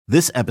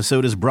This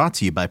episode is brought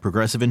to you by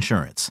Progressive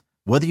Insurance.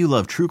 Whether you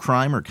love true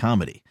crime or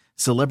comedy,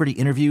 celebrity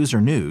interviews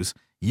or news,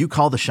 you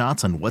call the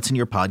shots on what's in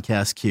your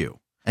podcast queue.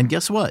 And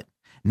guess what?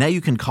 Now you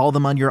can call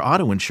them on your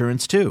auto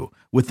insurance too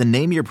with the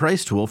Name Your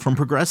Price tool from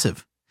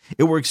Progressive.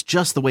 It works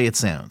just the way it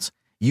sounds.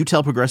 You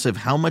tell Progressive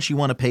how much you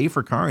want to pay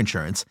for car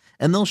insurance,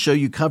 and they'll show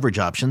you coverage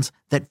options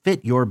that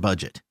fit your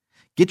budget.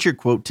 Get your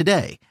quote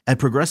today at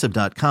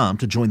Progressive.com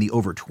to join the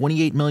over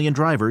 28 million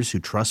drivers who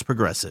trust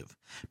Progressive.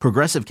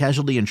 Progressive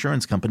Casualty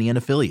Insurance Company and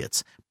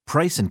Affiliates.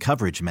 Price and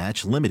coverage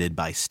match limited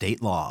by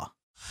state law.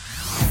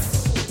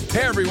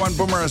 Hey everyone,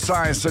 Boomer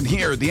Esiason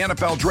here. The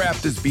NFL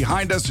draft is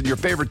behind us and your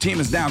favorite team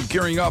is now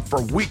gearing up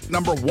for week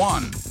number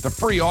 1. The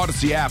free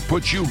Odyssey app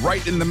puts you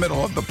right in the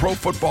middle of the pro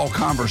football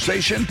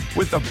conversation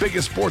with the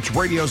biggest sports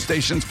radio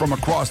stations from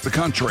across the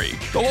country.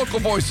 The local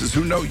voices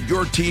who know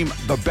your team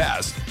the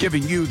best,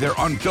 giving you their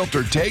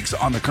unfiltered takes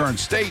on the current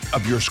state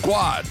of your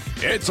squad.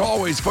 It's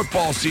always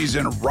football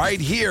season right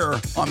here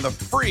on the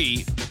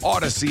free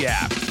Odyssey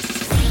app.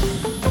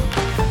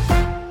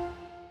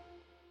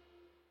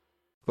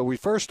 But we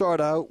first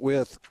start out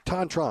with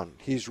Truong.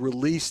 He's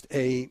released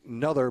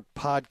another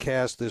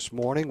podcast this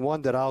morning,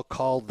 one that I'll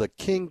call the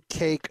King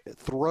Cake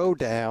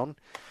Throwdown.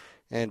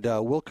 And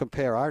we'll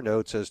compare our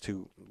notes as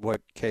to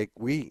what cake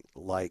we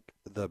like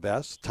the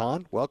best.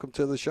 Thanh, welcome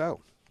to the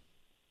show.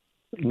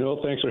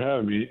 No, thanks for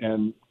having me.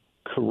 And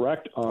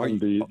correct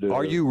on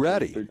Are you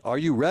ready? Are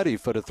you ready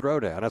for the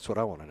throwdown? That's what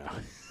I want to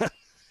know.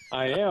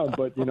 I am,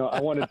 but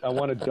I want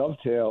to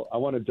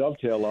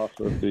dovetail off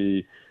of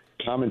the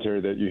commentary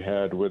that you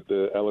had with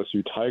the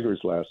LSU Tigers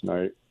last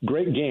night.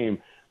 Great game,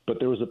 but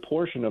there was a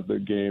portion of the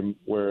game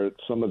where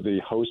some of the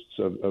hosts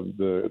of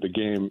the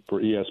game for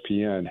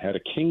ESPN had a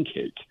king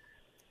cake.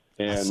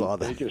 And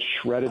they just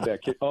shredded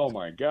that cake. Oh,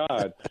 my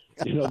God.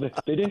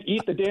 They didn't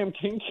eat the damn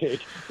king cake.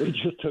 They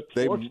just took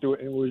forks to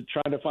it and were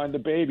trying to find the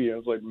baby. I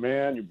was like,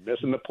 man, you're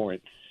missing the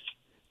point.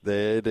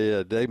 They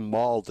did. They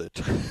mauled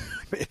it.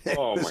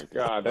 Oh, my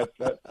God.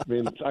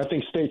 I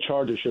think state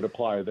charges should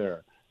apply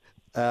there.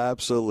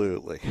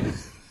 Absolutely.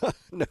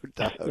 No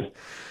doubt.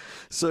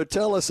 So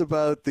tell us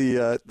about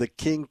the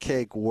king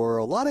cake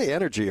world. A lot of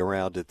energy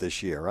around it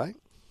this year, right?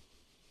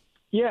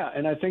 Yeah,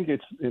 and I think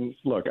it's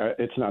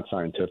not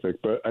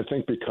scientific, but I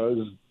think because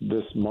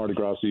this Mardi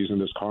Gras season,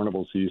 this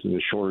carnival season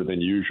is shorter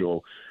than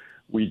usual,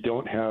 we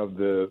don't have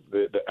the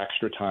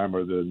extra time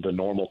or the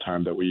normal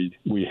time that we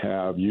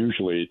have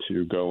usually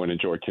to go and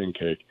enjoy king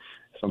cake.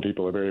 Some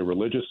people are very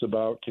religious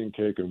about king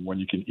cake and when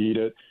you can eat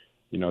it,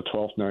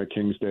 12th night,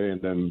 King's Day, and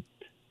then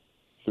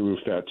through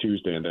Fat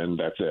Tuesday, and then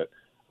that's it.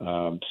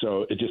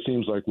 So it just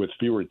seems like with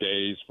fewer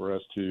days for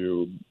us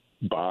to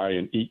buy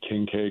and eat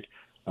king cake,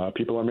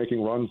 people are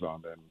making runs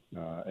on them.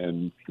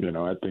 And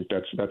I think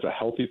that's a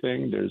healthy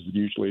thing. There's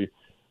usually,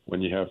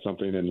 when you have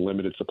something in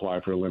limited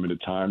supply for a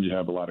limited time, you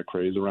have a lot of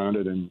craze around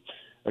it. And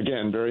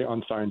again, very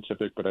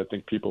unscientific, but I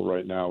think people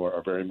right now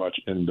are very much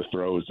in the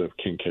throes of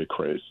king cake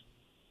craze.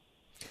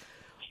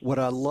 What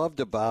I loved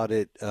about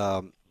it,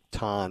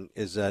 Thanh,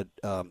 is that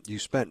you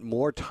spent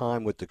more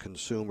time with the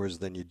consumers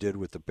than you did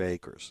with the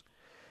bakers.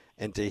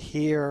 And to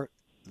hear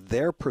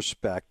their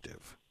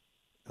perspective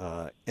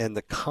and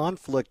the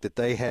conflict that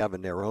they have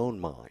in their own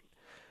mind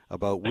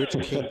about which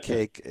king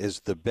cake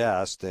is the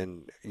best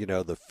and,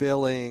 the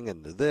filling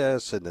and the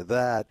this and the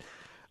that.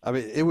 I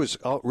mean, it was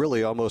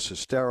really almost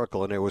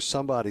hysterical. And there was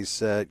somebody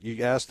said,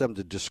 you asked them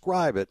to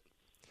describe it,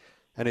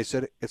 and they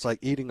said, it's like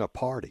eating a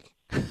party.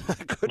 I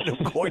couldn't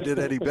have coined it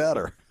any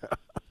better.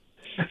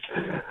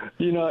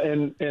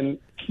 And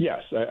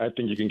yes, I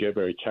think you can get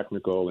very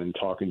technical in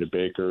talking to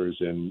bakers.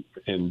 And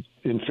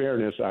in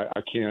fairness, I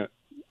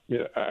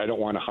don't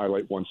want to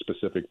highlight one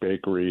specific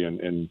bakery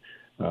and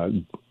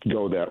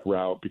go that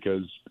route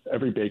because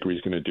every bakery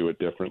is going to do it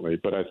differently.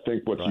 But I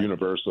think what's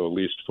universal, at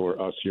least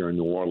for us here in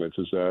New Orleans,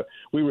 is that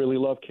we really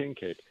love king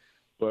cake.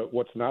 But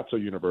what's not so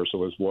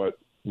universal is what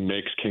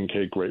makes king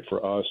cake great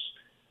for us,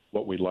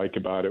 what we like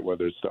about it,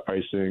 whether it's the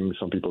icing.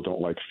 Some people don't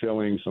like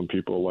filling. Some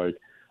people like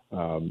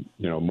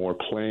more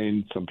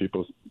plain. Some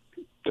people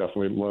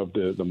definitely love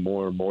the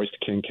more moist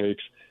king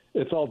cakes.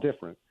 It's all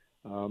different.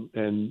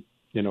 And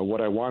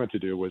what I wanted to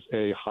do was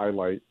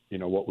highlight,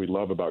 what we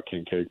love about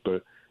king cake.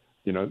 But,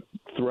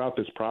 throughout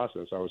this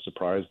process, I was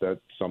surprised that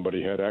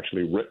somebody had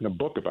actually written a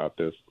book about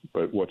this.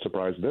 But what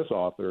surprised this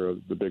author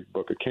of the big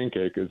book of king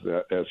cake is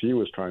that as he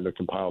was trying to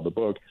compile the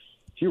book,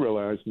 he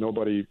realized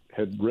nobody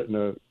had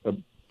written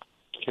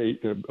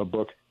a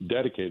book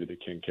dedicated to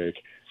king cake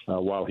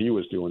while he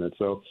was doing it.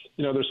 So,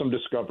 there's some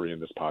discovery in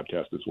this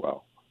podcast as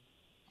well.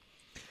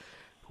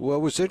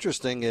 What was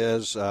interesting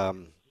is a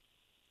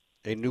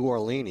New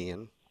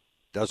Orleanian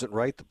doesn't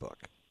write the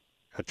book.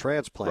 A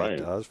transplant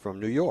does from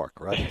New York,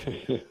 right?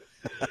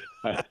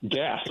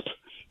 Gasp.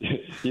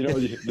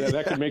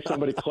 That could make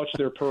somebody clutch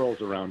their pearls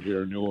around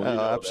here in New Orleans.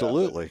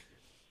 Absolutely.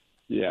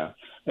 Yeah.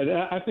 And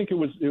I think it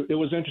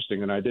was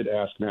interesting, and I did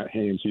ask Matt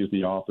Haynes. He's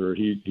the author.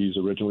 He's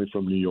originally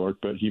from New York,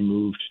 but he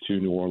moved to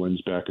New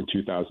Orleans back in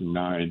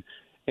 2009,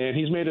 and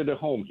he's made it a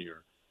home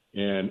here.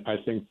 And I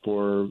think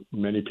for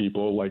many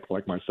people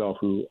like myself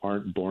who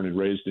aren't born and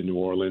raised in New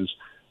Orleans,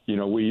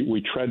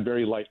 we tread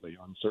very lightly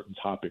on certain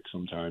topics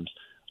sometimes.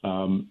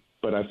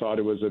 But I thought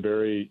it was a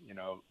very,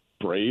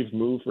 brave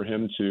move for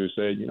him to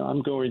say,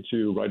 I'm going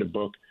to write a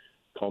book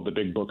called The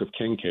Big Book of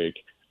King Cake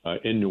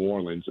in New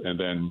Orleans, and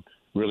then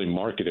really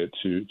market it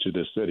to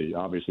this city.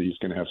 Obviously, he's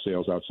going to have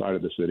sales outside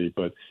of the city,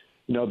 but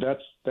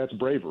that's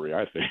bravery,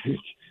 I think.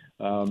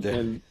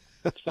 And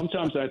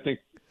sometimes I think,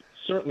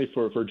 certainly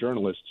for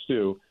journalists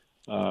too,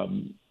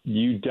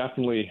 you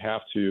definitely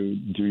have to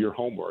do your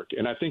homework,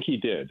 and I think he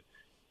did.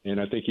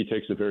 And I think he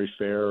takes a very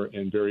fair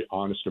and very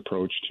honest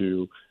approach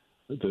to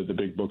the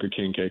Big Book of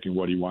King Cake and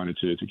what he wanted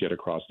to get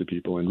across to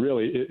people. And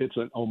really, it's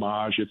an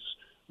homage. It's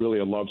really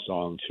a love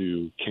song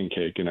to King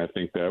Cake. And I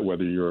think that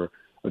whether you're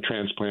a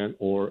transplant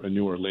or a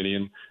New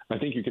Orleanian, I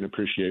think you can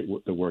appreciate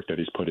the work that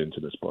he's put into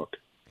this book.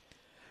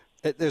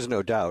 There's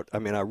no doubt. I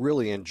mean, I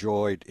really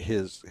enjoyed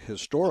his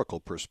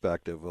historical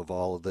perspective of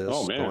all of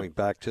this, going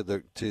back to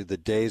the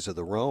days of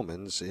the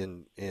Romans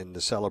in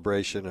the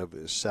celebration of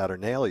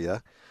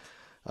Saturnalia.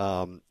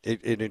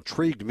 It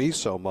intrigued me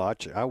so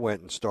much, I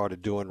went and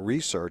started doing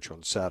research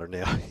on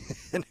Saturnalia,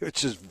 and it was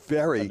just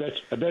very.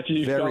 I bet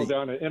you fell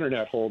down an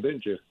internet hole,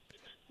 didn't you?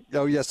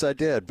 Oh yes, I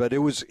did. But it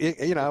was,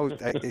 it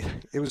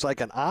was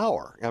like an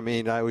hour. I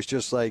mean, I was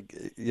just like,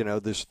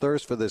 this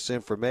thirst for this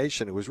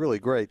information. It was really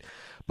great.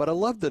 But I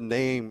love the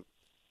name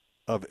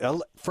of.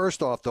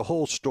 First off, the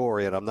whole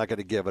story, and I'm not going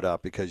to give it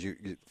up because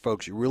you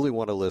folks, you really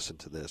want to listen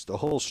to this. The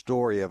whole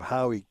story of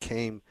how he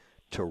came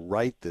to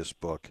write this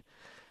book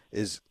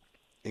is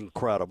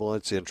incredible.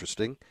 It's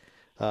interesting.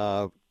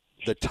 The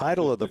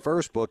title of the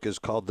first book is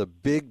called The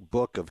Big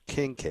Book of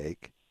King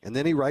Cake, and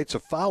then he writes a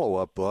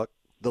follow-up book,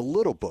 The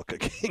Little Book of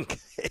King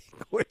Cake,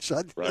 which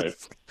I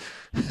think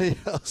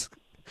is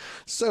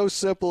so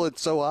simple and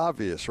so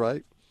obvious,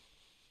 right?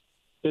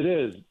 It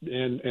is,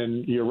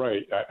 and you're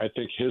right. I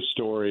think his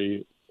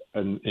story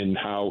and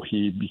how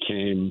he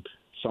became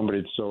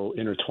somebody that's so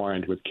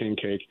intertwined with King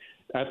Cake,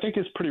 I think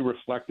is pretty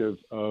reflective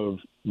of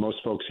most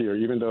folks here.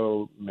 Even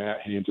though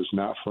Matt Haynes is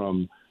not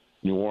from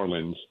New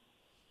Orleans,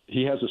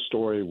 he has a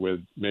story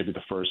with maybe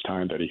the first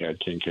time that he had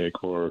King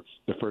Cake, or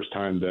the first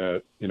time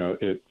that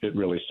it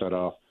really set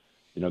off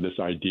this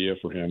idea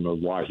for him of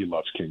why he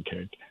loves King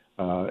Cake.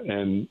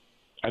 And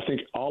I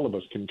think all of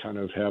us can kind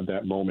of have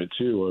that moment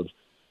too of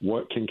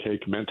what King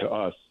Cake meant to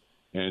us.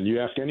 And you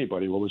ask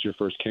anybody, what was your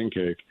first King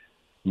Cake?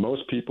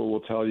 Most people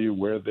will tell you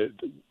where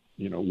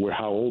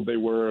how old they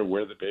were,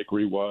 where the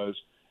bakery was,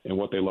 and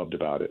what they loved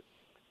about it.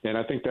 And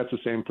I think that's the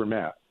same for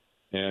Matt.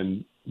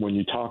 And when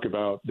you talk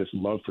about this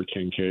love for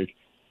King Cake,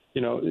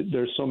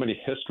 there's so many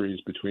histories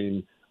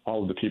between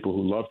all of the people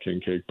who love King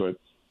Cake, but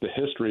the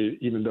history,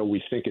 even though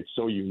we think it's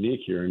so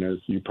unique here, and as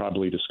you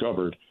probably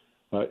discovered,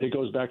 it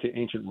goes back to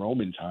ancient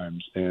Roman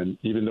times. And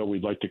even though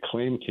we'd like to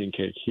claim King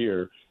Cake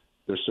here,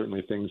 there's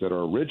certainly things that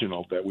are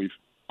original that we've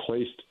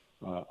placed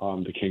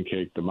on the King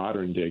Cake, the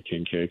modern day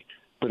King Cake.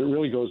 But it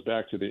really goes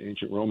back to the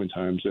ancient Roman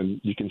times,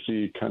 and you can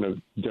see kind of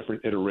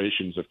different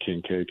iterations of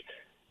King Cake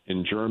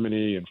in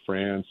Germany and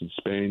France and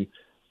Spain.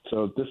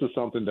 So this is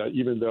something that,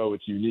 even though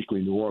it's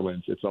uniquely New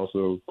Orleans, it's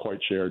also quite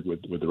shared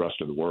with the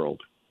rest of the world.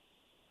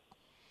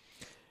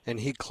 And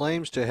he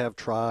claims to have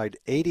tried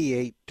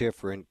 88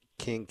 different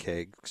King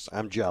Cakes.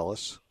 I'm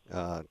jealous.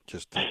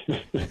 Just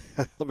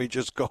let me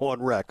just go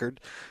on record.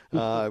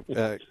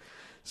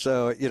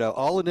 So,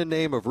 all in the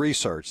name of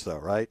research, though,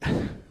 right?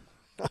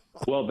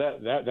 Well,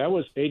 that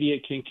was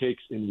 88 King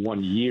Cakes in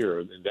 1 year.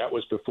 And that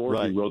was before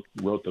he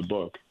wrote the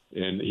book.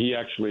 And he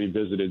actually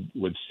visited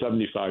with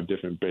 75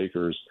 different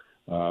bakers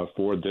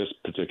for this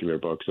particular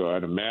book. So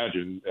I'd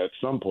imagine at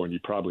some point you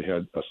probably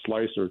had a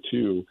slice or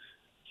two.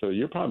 So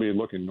you're probably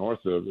looking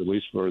north of, at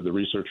least for the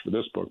research for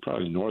this book,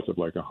 probably north of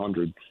like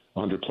 100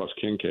 plus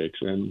King Cakes.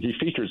 And he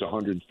features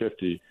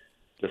 150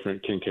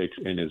 different King Cakes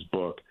in his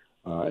book.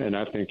 And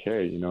I think,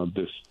 hey,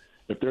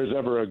 if there's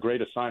ever a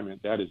great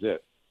assignment, that is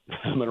it.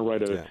 I'm going to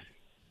write a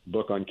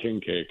book on King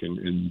Cake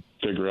and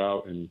figure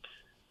out and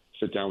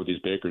sit down with these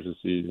bakers and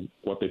see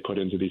what they put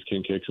into these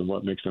King Cakes and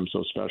what makes them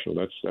so special.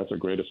 That's a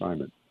great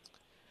assignment.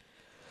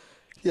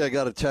 Yeah, I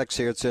got a text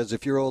here. It says,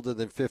 if you're older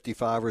than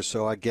 55 or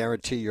so, I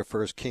guarantee your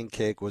first King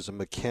Cake was a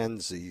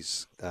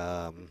Mackenzie's.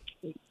 A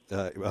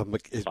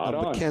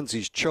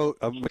Mackenzie's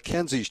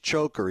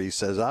choker, he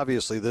says.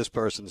 Obviously, this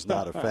person's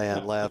not a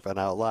fan, laughing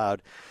out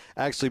loud.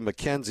 Actually,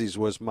 Mackenzie's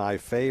was my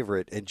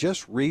favorite. And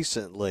just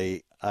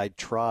recently, I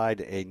tried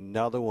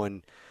another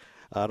one.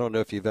 I don't know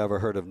if you've ever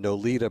heard of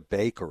NOLA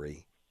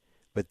Bakery,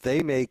 but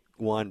they make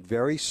one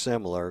very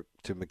similar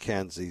to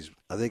Mackenzie's.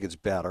 I think it's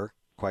better,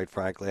 quite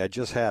frankly. I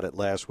just had it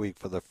last week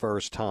for the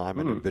first time,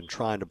 and I've been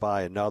trying to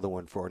buy another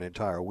one for an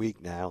entire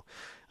week now.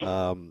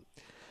 I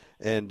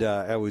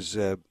was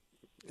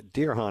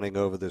deer hunting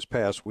over this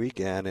past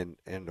weekend,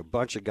 and a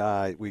bunch of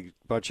guys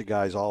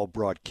all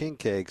brought King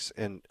Cakes,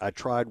 and I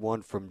tried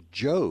one from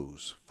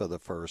Joe's for the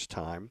first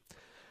time.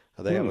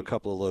 They have a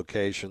couple of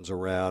locations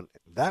around.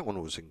 That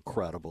one was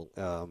incredible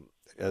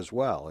as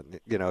well. And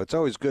it's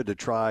always good to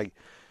try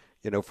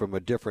from a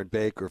different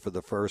baker for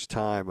the first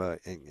time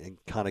and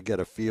kind of get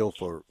a feel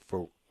for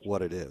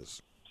what it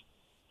is?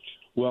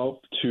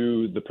 Well,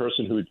 to the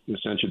person who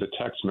sent you the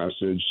text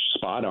message,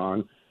 spot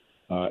on.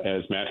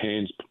 As Matt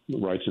Haynes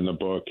writes in the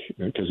book,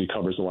 because he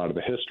covers a lot of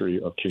the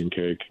history of king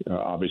cake,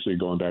 obviously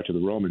going back to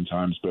the Roman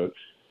times, but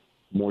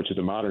more to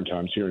the modern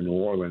times here in New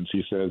Orleans,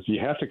 he says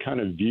you have to kind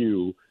of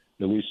view,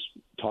 at least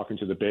talking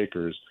to the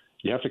bakers,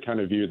 you have to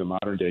kind of view the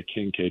modern day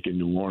king cake in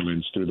New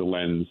Orleans through the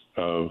lens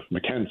of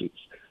Mackenzie's.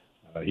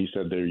 He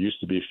said there used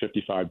to be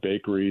 55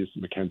 bakeries.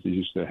 Mackenzie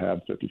used to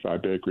have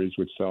 55 bakeries,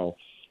 which sell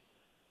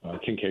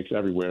king cakes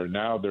everywhere.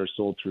 Now they're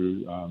sold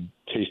through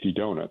Tasty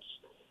Donuts.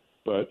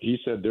 But he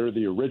said they're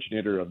the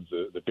originator of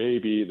the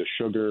baby, the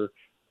sugar,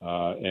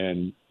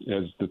 and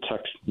as the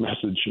text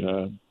message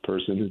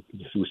person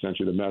who sent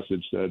you the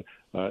message said,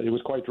 it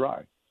was quite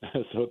dry.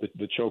 So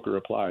the choker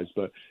applies.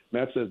 But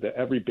Matt says that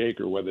every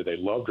baker, whether they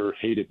loved or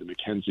hated the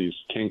Mackenzie's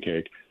king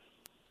cake,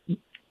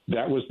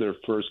 that was their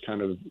first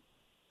kind of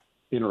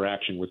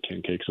interaction with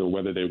king cake. So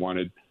whether they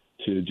wanted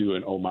to do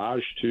an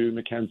homage to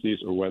Mackenzie's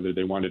or whether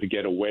they wanted to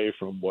get away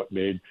from what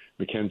made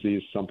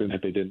Mackenzie's something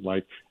that they didn't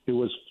like, it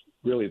was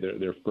really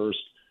their first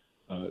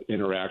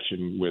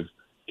interaction with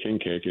king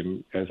cake.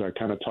 And as I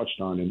kind of touched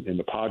on in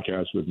the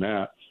podcast with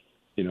Matt,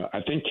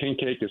 I think king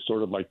cake is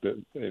sort of like to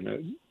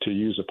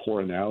use a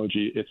poor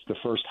analogy, it's the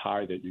first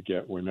high that you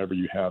get whenever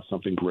you have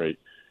something great.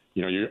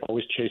 You're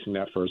always chasing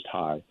that first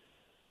high.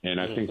 And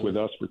I think with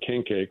us for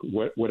king cake,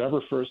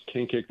 whatever first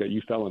king cake that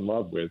you fell in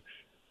love with,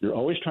 you're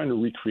always trying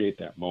to recreate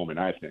that moment,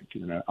 I think.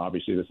 And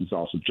obviously this is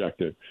all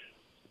subjective.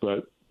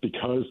 But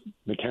because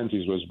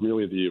Mackenzie's was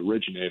really the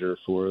originator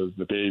for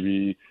the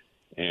baby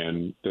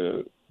and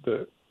the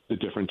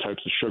different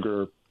types of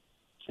sugar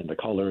and the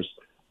colors,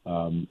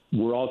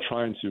 we're all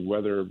trying to,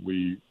 whether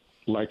we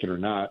like it or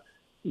not,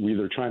 we're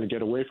either trying to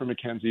get away from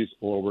Mackenzie's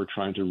or we're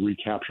trying to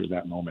recapture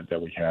that moment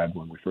that we had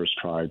when we first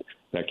tried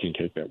that king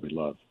cake that we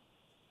love.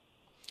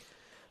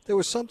 There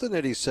was something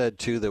that he said,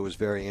 too, that was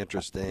very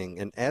interesting.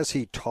 And as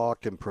he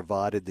talked and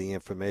provided the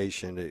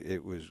information,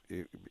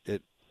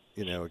 it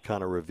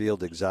kind of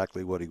revealed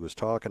exactly what he was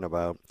talking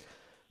about,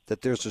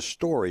 that there's a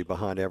story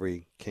behind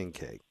every king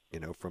cake,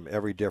 from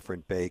every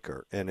different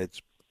baker. And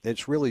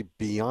it's really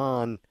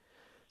beyond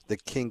the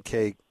king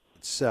cake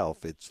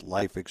itself. It's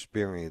life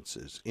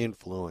experiences,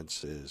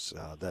 influences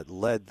that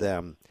led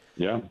them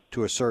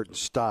to a certain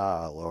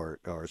style or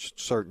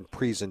certain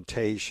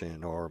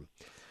presentation or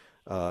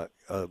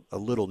a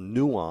little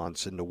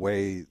nuance in the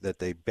way that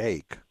they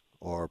bake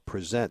or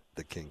present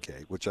the king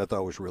cake, which I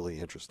thought was really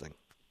interesting.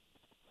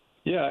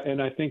 Yeah,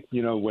 and I think,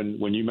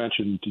 when you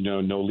mentioned,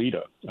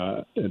 NOLA,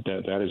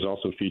 that is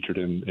also featured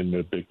in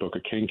the Big Book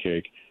of King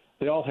Cake,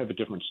 they all have a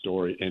different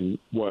story. And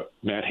what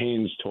Matt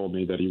Haynes told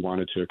me that he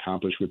wanted to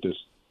accomplish with this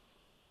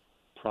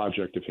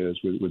project of his,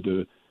 with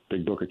the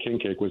Big Book of King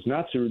Cake, was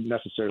not to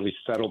necessarily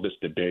settle this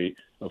debate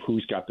of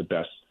who's got the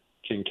best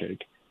king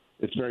cake.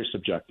 It's very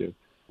subjective.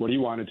 What he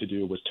wanted to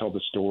do was tell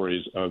the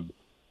stories of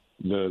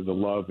the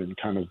love and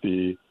kind of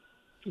the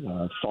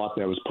thought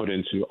that was put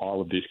into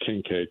all of these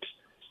king cakes.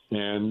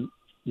 And,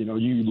 you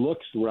look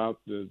throughout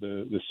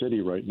the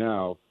city right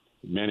now,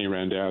 Manny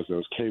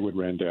Randazzo's, Kaywood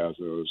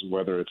Randazzo's,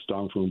 whether it's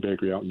Dong Foon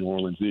Bakery out in New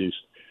Orleans East,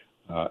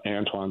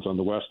 Antoine's on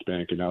the West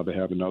Bank, and now they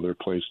have another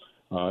place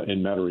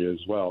in Metairie as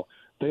well.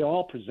 They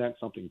all present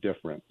something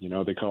different.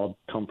 They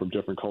come from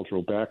different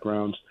cultural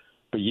backgrounds,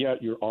 but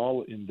yet you're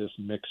all in this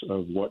mix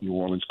of what New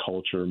Orleans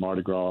culture,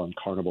 Mardi Gras, and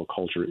Carnival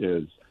culture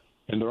is.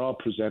 And they're all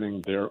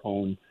presenting their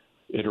own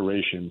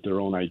iterations, their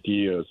own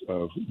ideas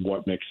of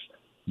what makes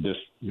this,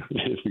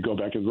 if we go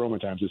back to the Roman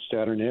times, this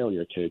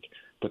Saturnalia cake,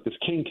 but this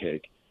king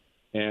cake.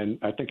 And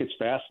I think it's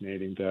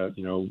fascinating that,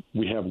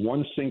 we have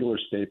one singular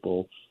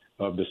staple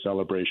of the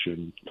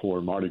celebration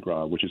for Mardi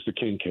Gras, which is the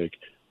king cake,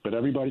 but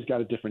everybody's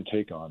got a different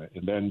take on it.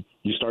 And then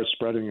you start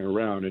spreading it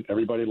around, and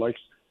everybody likes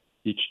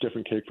each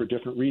different cake for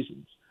different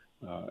reasons.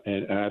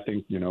 And I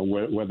think,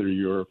 whether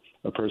you're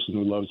a person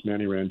who loves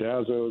Manny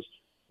Randazzo's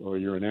or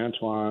you're an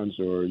Antoine's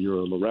or you're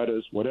a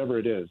Loretta's, whatever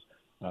it is,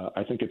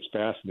 I think it's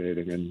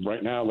fascinating. And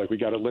right now, we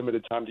got a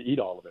limited time to eat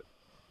all of it.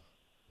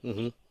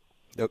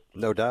 Mm-hmm.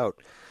 No doubt.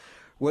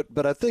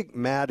 But I think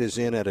Matt is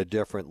in at a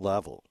different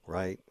level,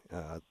 right?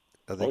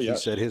 I think he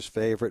said his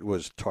favorite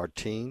was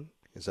tartine.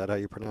 Is that how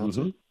you pronounce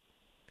it?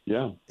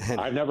 Yeah.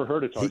 And I've never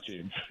heard of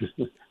tartine.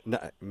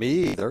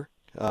 Me either.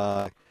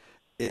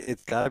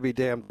 It's got to be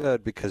damn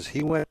good because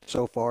he went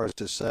so far as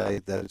to say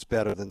that it's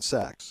better than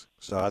sex.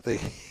 So I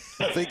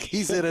think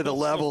he's in at a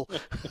level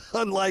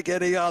unlike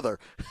any other.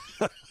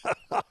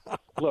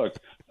 Look,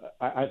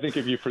 I think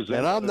if you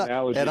present I'm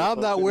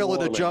not willing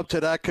to jump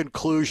to that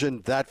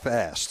conclusion that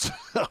fast.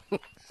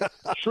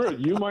 Sure,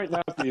 you might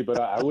not be, but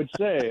I would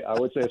say,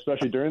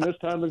 especially during this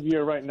time of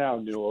year right now,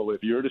 Newell,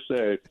 if you were to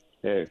say,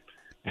 hey,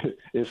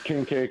 is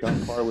king cake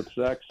on par with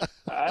sex?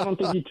 I don't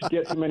think you'd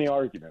get too many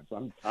arguments.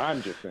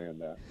 I'm just saying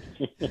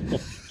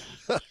that.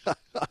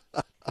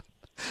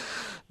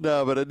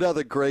 No, but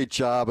another great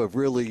job of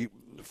really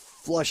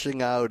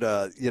flushing out,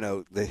 the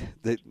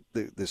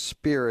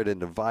spirit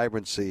and the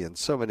vibrancy and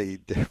so many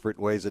different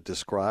ways of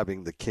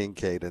describing the king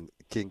cake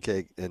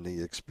and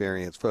the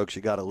experience. Folks,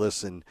 you got to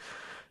listen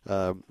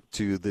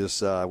to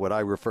this, what I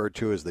refer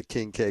to as the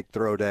king cake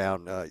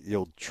throwdown.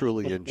 You'll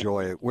truly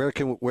enjoy it. Where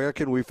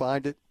can we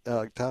find it,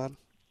 Ton?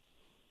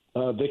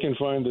 They can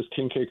find this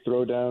King Cake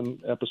Throwdown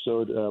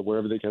episode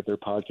wherever they get their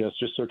podcast.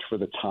 Just search for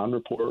the Ton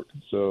Report.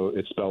 So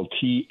it's spelled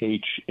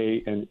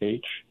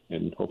THANH,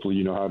 and hopefully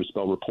you know how to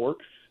spell report.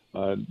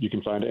 You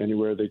can find it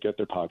anywhere they get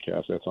their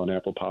podcast. That's on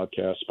Apple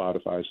Podcasts,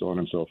 Spotify, so on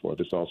and so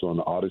forth. It's also on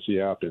the Odyssey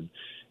app. And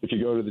if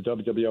you go to the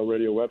WWL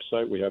Radio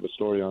website, we have a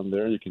story on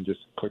there. You can just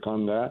click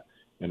on that,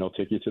 and it'll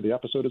take you to the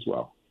episode as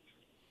well.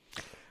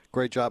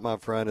 Great job, my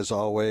friend, as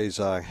always.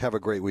 Have a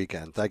great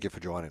weekend. Thank you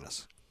for joining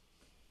us.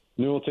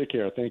 Newell, take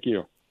care. Thank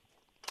you.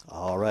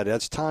 All right,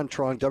 that's Thanh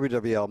Truong,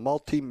 WWL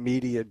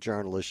multimedia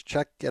journalist.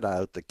 Check it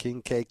out, the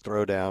King Cake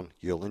Throwdown.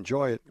 You'll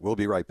enjoy it. We'll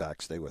be right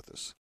back. Stay with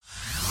us.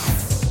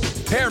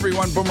 Hey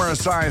everyone, Boomer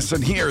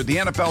Esiason here. The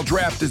NFL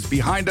Draft is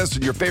behind us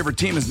and your favorite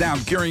team is now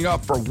gearing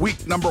up for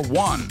week number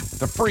 1.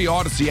 The free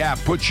Odyssey app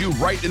puts you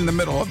right in the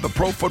middle of the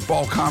pro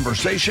football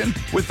conversation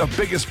with the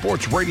biggest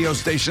sports radio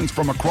stations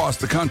from across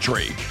the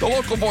country. The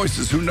local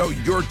voices who know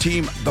your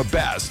team the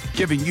best,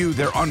 giving you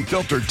their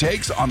unfiltered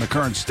takes on the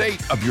current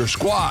state of your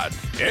squad.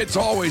 It's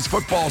always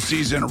football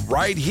season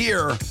right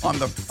here on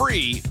the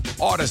free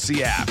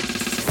Odyssey app.